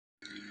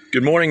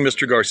Good morning,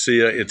 Mr.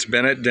 Garcia. It's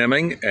Bennett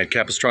Deming at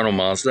Capistrano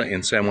Mazda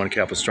in San Juan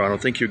Capistrano.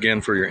 Thank you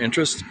again for your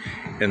interest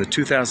in the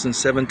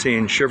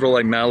 2017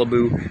 Chevrolet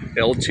Malibu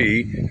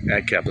LT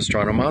at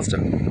Capistrano Mazda.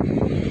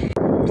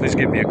 Please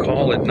give me a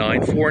call at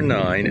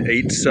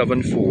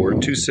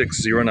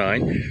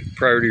 949-874-2609.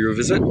 Prior to your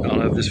visit, I'll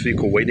have this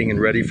vehicle waiting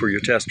and ready for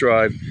your test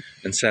drive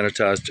and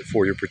sanitized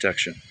for your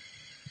protection.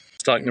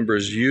 Stock number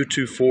is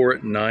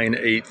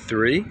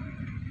U24983.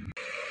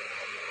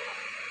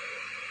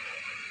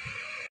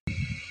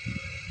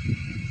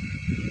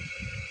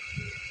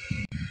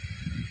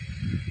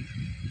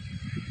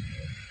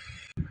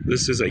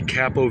 This is a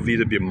Capo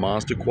VW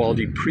Mazda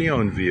quality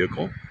pre-owned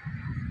vehicle.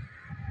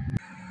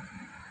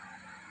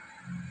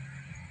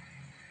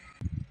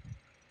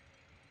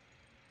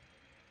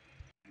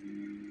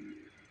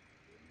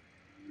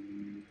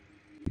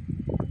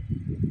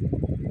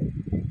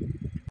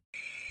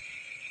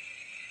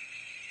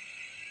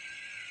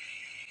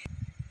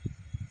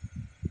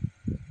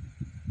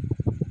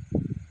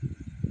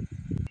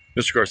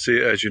 Mr.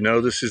 Garcia, as you know,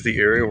 this is the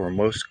area where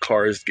most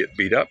cars get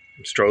beat up.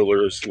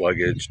 Strollers,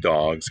 luggage,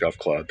 dogs, golf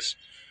clubs,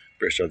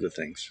 various other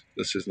things.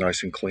 This is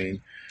nice and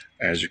clean,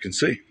 as you can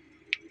see.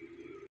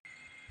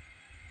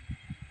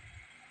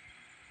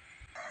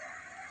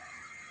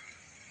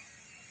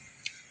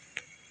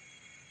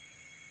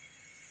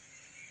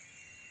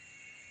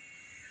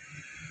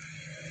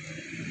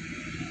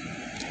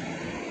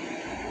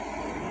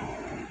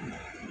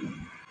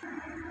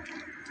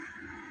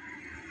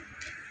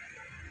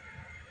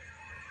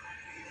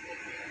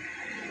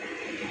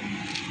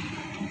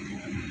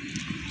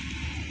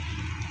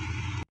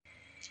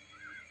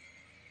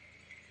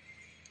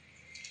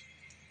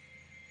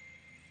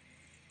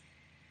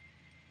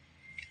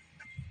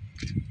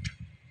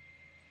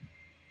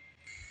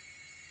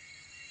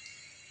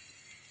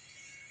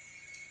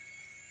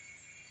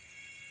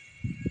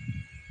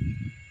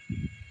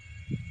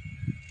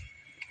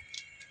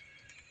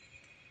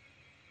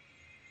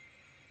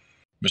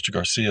 Mr.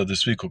 Garcia,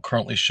 this vehicle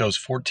currently shows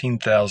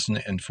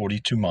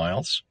 14,042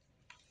 miles.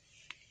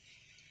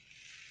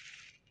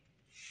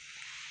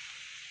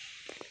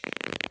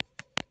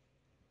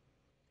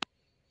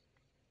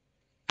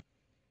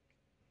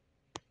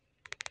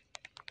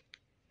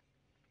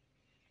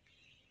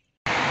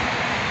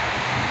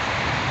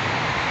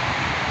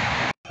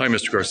 Hi,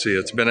 Mr. Garcia.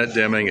 It's Bennett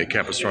Deming at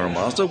Capistrano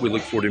Mazda. We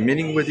look forward to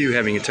meeting with you,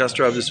 having a test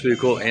drive of this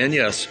vehicle, and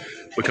yes,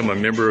 become a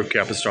member of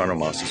Capistrano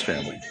Mazda's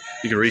family.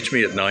 You can reach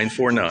me at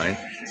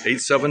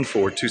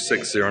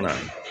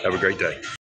 949-874-2609. Have a great day.